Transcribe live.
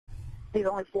He's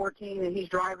only 14, and he's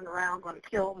driving around going to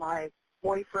kill my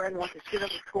boyfriend, wants to shoot up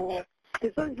the school. He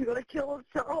says he's going to kill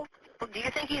himself. Well, do you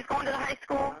think he's going to the high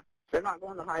school? They're not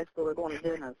going to high school. They're going to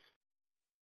Dennis.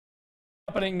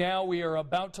 Happening now, we are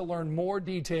about to learn more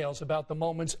details about the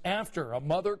moments after a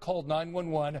mother called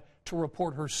 911 to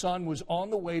report her son was on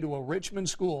the way to a Richmond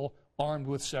school armed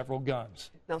with several guns.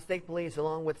 Now, state police,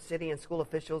 along with city and school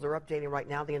officials, are updating right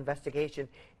now the investigation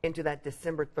into that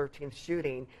December 13th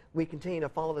shooting. We continue to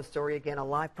follow the story. Again, a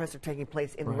live presser taking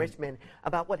place in Richmond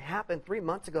about what happened 3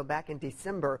 months ago back in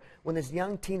December when this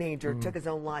young teenager took his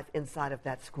own life inside of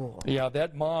that school. Yeah,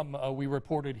 that mom we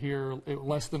reported here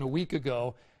less than a week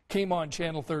ago came on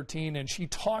Channel 13, and she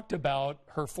talked about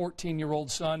her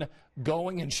 14-year-old son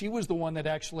going, and she was the one that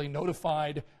actually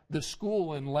notified the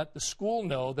school and let the school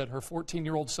know that her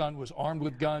 14-year-old son was armed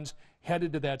with guns,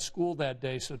 headed to that school that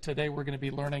day. So today we're going to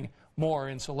be learning more,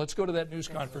 and so let's go to that news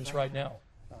conference right now.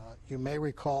 You may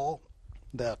recall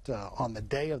that on the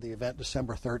day of the event,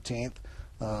 December 13th,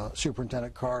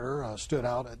 Superintendent Carter stood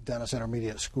out at Dennis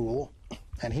Intermediate School,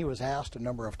 and he was asked a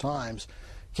number of times,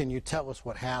 can you tell us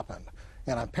what happened?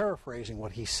 And I'm paraphrasing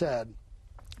what he said,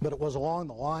 but it was along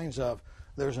the lines of,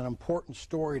 there's an important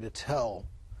story to tell,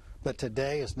 but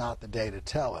today is not the day to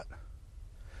tell it.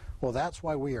 Well, that's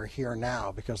why we are here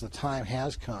now, because the time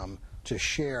has come to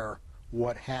share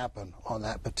what happened on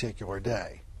that particular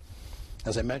day.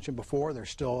 As I mentioned before, there's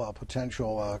still a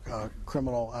potential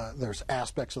there's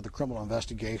aspects of the criminal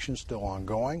investigation still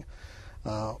ongoing.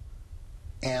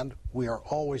 And we are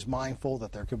always mindful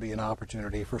that there could be an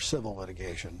opportunity for civil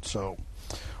litigation. So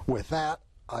with that,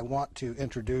 I want to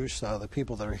introduce the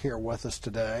people that are here with us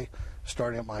today.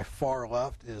 Starting at my far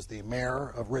left is the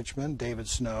Mayor of Richmond, David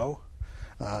Snow.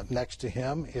 Next to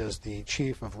him is the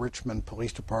Chief of Richmond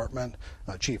Police Department,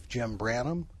 Chief Jim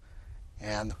Branham.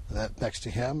 And next to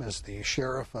him is the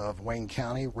Sheriff of Wayne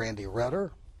County, Randy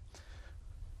Redder.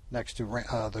 Next to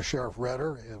the Sheriff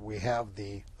Redder, we have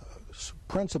the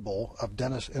Principal of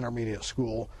Dennis Intermediate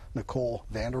School, Nicole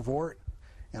Vandervoort,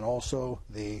 and also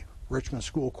the Richmond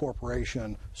School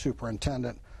Corporation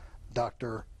Superintendent,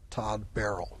 Dr. Todd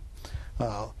Barrell.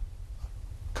 A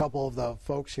couple of the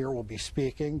folks here will be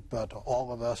speaking, but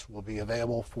all of us will be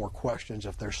available for questions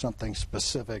if there's something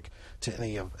specific to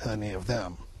any of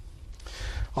them.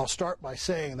 I'll start by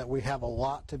saying that we have a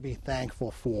lot to be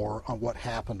thankful for on what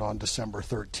happened on December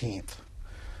 13th.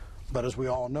 But as we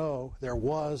all know, there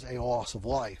was a loss of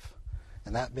life,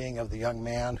 and that being of the young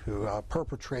man who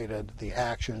perpetrated the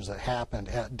actions that happened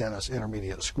at Dennis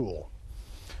Intermediate School.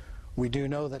 We do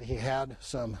know that he had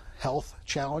some health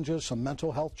challenges, some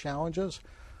mental health challenges.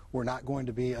 We're not going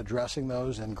to be addressing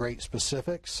those in great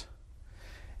specifics.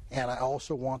 And I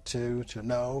also want to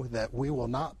know that we will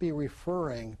not be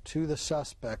referring to the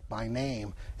suspect by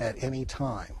name at any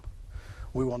time.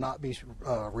 We will not be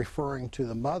referring to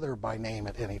the mother by name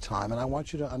at any time, and I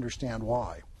want you to understand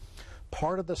why.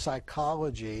 Part of the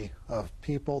psychology of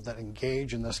people that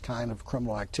engage in this kind of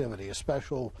criminal activity,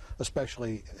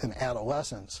 especially in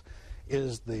adolescence,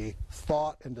 is the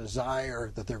thought and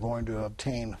desire that they're going to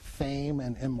obtain fame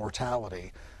and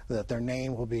immortality, that their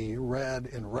name will be read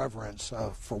in reverence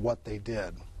for what they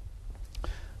did.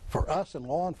 For us in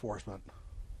law enforcement,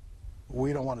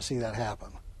 we don't want to see that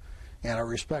happen. And I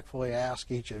respectfully ask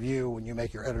each of you, when you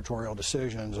make your editorial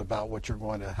decisions about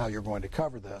how you're going to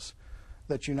cover this,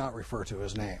 that you not refer to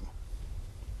his name.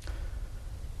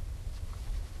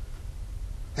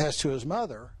 As to his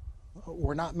mother,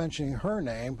 we're not mentioning her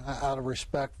name out of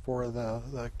respect for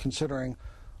considering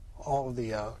all of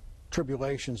the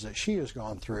tribulations that she has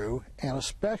gone through, and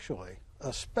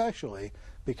especially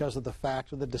because of the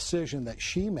fact of the decision that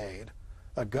she made,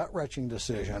 a gut-wrenching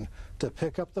decision, to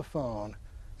pick up the phone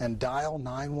and dial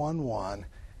 911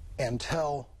 and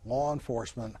tell law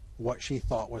enforcement what she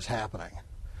thought was happening.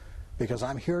 Because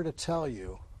I'm here to tell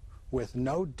you, with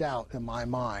no doubt in my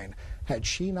mind, had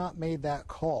she not made that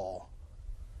call,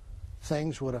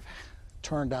 things would have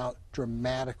turned out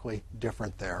dramatically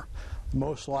different there.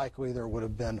 Most likely there would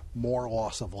have been more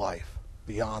loss of life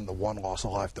beyond the one loss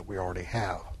of life that we already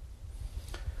have.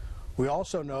 We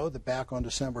also know that back on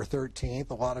December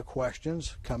 13th, a lot of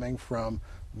questions coming from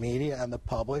media and the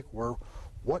public were,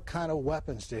 what kind of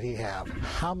weapons did he have?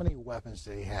 How many weapons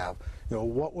did he have?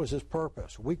 What was his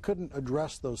purpose? We couldn't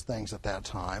address those things at that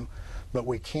time, but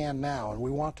we can now, and we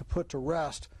want to put to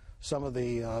rest some of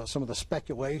the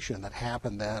speculation that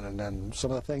happened then, and then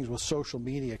some of the things with social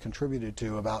media contributed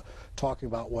to about talking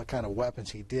about what kind of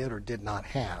weapons he did or did not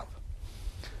have.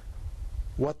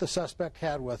 What the suspect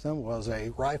had with him was a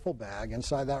rifle bag.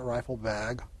 Inside that rifle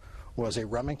bag was a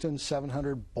Remington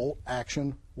 700 bolt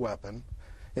action weapon.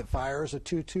 It fires a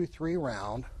 .223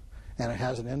 round, and it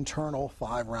has an internal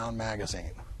 5-round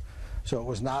magazine. So it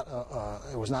was not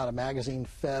a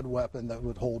magazine-fed weapon that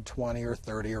would hold 20 or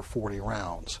 30 or 40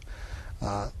 rounds.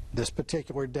 This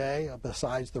particular day,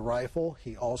 besides the rifle,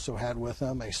 he also had with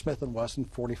him a Smith & Wesson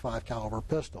 .45 caliber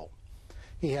pistol.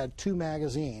 He had 2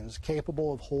 magazines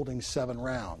capable of holding 7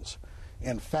 rounds.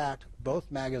 In fact, both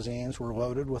magazines were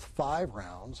loaded with 5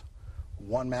 rounds.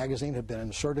 One magazine had been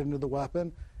inserted into the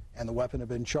weapon, and the weapon had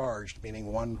been charged,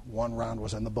 meaning one round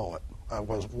was in the bullet,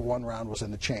 one round was in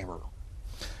the chamber.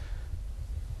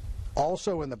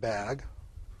 Also in the bag,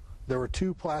 there were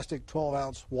 2 plastic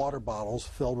 12-ounce water bottles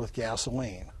filled with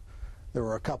gasoline. There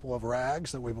were a couple of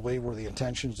rags that we believe were the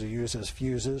intentions to use as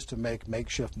fuses to make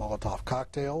makeshift Molotov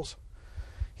cocktails.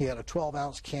 He had a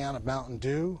 12-ounce can of Mountain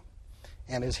Dew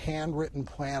and his handwritten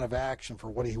plan of action for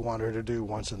what he wanted to do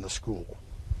once in the school.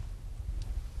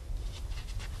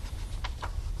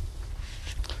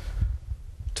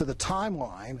 To the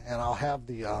timeline, and I'll have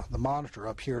the monitor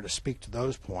up here to speak to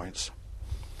those points,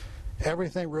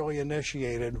 everything really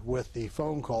initiated with the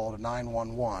phone call to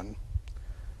 911,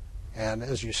 and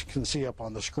as you can see up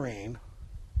on the screen,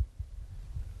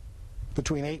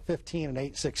 between 8:15 and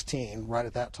 8:16, right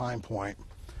at that time point,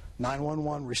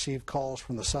 911 received calls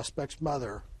from the suspect's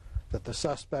mother that the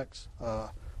suspect's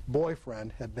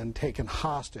boyfriend had been taken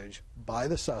hostage by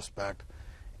the suspect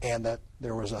and that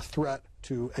there was a threat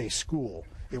to a school.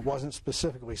 It wasn't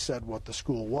specifically said what the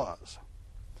school was.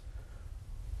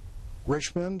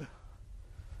 Richmond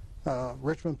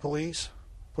police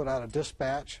put out a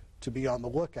dispatch to be on the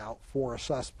lookout for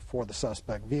the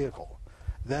suspect vehicle.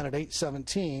 Then at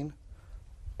 8:17,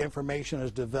 information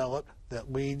is developed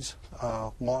that leads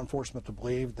law enforcement to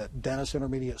believe that Dennis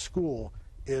Intermediate School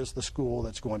is the school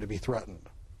that's going to be threatened.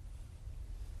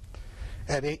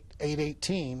 At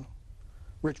 8:18,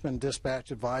 Richmond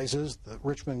Dispatch advises that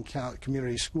Richmond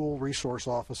Community School resource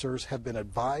officers have been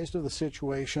advised of the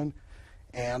situation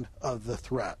and of the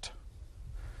threat.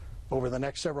 Over the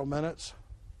next several minutes,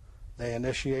 they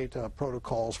initiate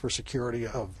protocols for security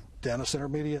of Dennis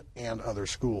Intermediate and other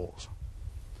schools.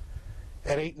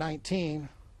 At 8:19,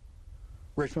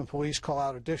 Richmond police call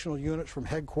out additional units from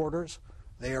headquarters.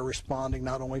 They are responding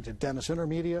not only to Dennis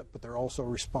Intermediate, but they're also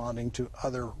responding to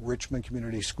other Richmond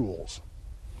community schools.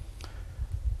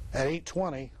 At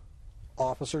 8:20,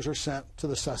 officers are sent to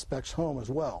the suspect's home as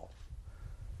well.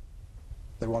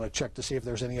 They want to check to see if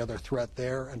there's any other threat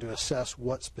there and to assess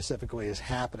what specifically is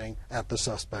happening at the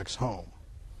suspect's home.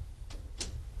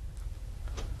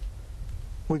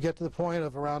 We get to the point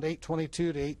of around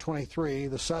 8:22 to 8:23,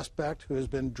 the suspect, who has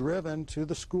been driven to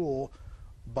the school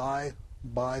by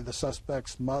the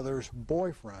suspect's mother's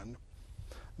boyfriend,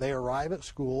 they arrive at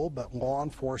school, but law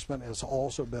enforcement has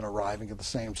also been arriving at the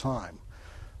same time.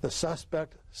 The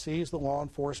suspect sees the law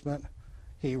enforcement,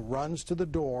 he runs to the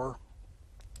door,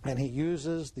 and he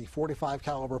uses the .45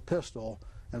 caliber pistol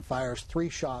and fires 3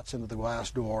 shots into the glass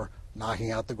door,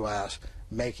 knocking out the glass,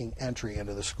 making entry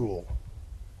into the school.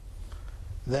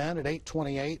 Then at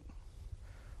 8:28,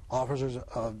 officers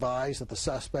advise that the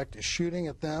suspect is shooting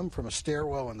at them from a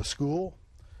stairwell in the school.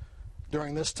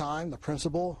 During this time, the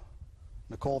principal,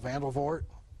 Nicole Vandervoort,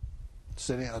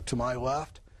 sitting to my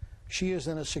left, she is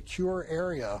in a secure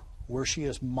area where she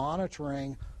is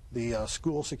monitoring the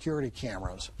school security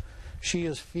cameras. She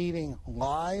is feeding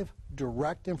live,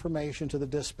 direct information to the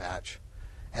dispatch,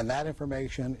 and that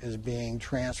information is being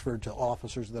transferred to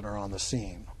officers that are on the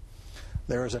scene.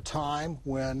 There is a time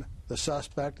when the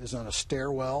suspect is on a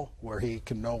stairwell where he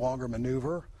can no longer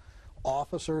maneuver.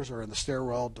 Officers are in the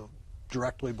stairwell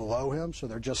directly below him, so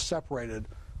they're just separated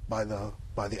by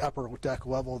the upper deck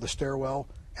level of the stairwell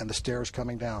and the stairs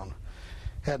coming down.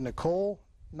 Had Nicole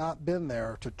not been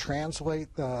there to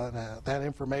translate that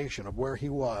information of where he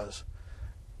was,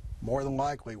 more than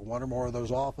likely one or more of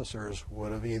those officers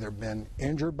would have either been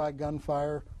injured by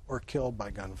gunfire or killed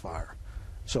by gunfire.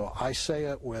 So I say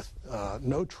it with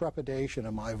no trepidation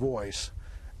in my voice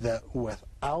that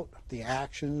without the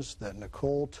actions that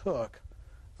Nicole took,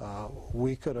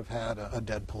 we could have had a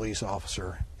dead police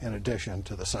officer in addition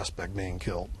to the suspect being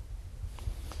killed.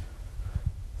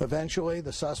 Eventually,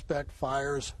 the suspect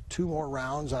fires 2 more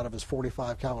rounds out of his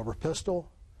 .45 caliber pistol.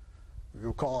 You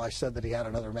recall I said that he had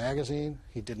another magazine.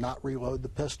 He did not reload the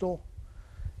pistol.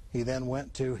 He then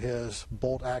went to his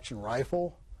bolt-action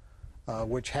rifle,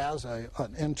 which has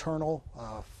an internal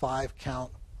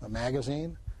 5-count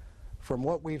magazine. From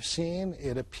what we've seen,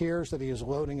 it appears that he is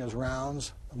loading his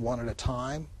rounds one at a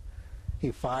time. He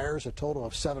fires a total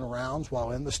of 7 rounds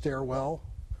while in the stairwell.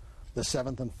 The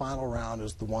 7th and final round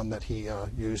is the one that he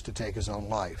used to take his own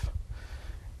life.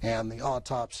 And the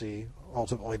autopsy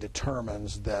ultimately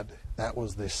determines that that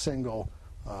was the single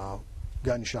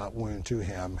gunshot wound to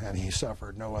him, and he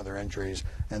suffered no other injuries.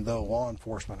 And though law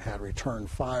enforcement had returned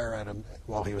fire at him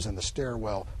while he was in the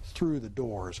stairwell through the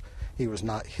doors, he was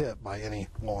not hit by any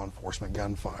law enforcement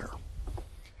gunfire.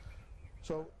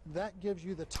 So that gives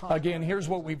you the time. Again, here's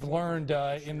what we've learned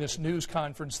in this news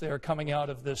conference there coming out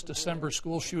of this December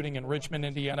school shooting in Richmond,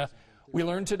 Indiana. We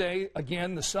learned today,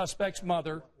 again, the suspect's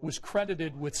mother was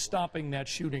credited with stopping that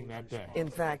shooting that day. In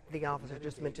fact, the officer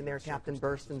just mentioned there, Captain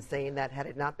Burston, saying that had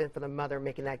it not been for the mother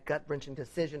making that gut-wrenching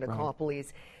decision to call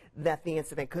police, that the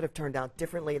incident could have turned out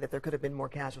differently, that there could have been more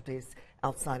casualties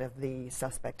outside of the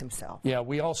suspect himself. Yeah,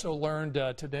 we also learned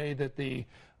today that the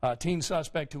teen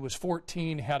suspect, who was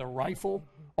 14, had a rifle,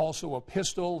 also a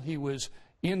pistol. He was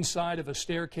inside of a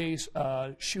staircase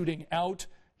shooting out.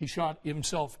 He shot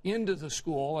himself into the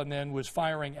school and then was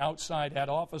firing outside at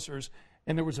officers.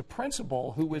 And there was a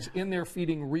principal who was in there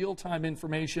feeding real-time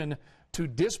information to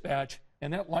dispatch,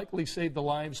 and that likely saved the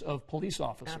lives of police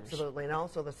officers. Absolutely. And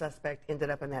also the suspect ended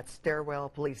up in that stairwell.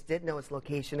 Police did know his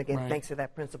location, again, thanks to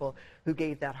that principal who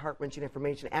gave that heart-wrenching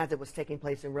information as it was taking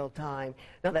place in real time.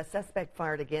 Now, that suspect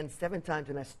fired again 7 times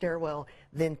in that stairwell,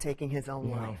 then taking his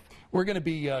own life. We're going to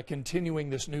be continuing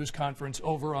this news conference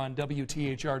over on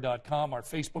WTHR.com, our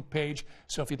Facebook page.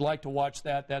 So if you'd like to watch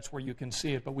that, that's where you can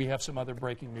see it. But we have some other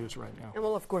breaking news right now. And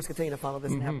we'll, of course, continue to follow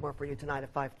this and have more for you tonight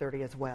at 5:30 as well.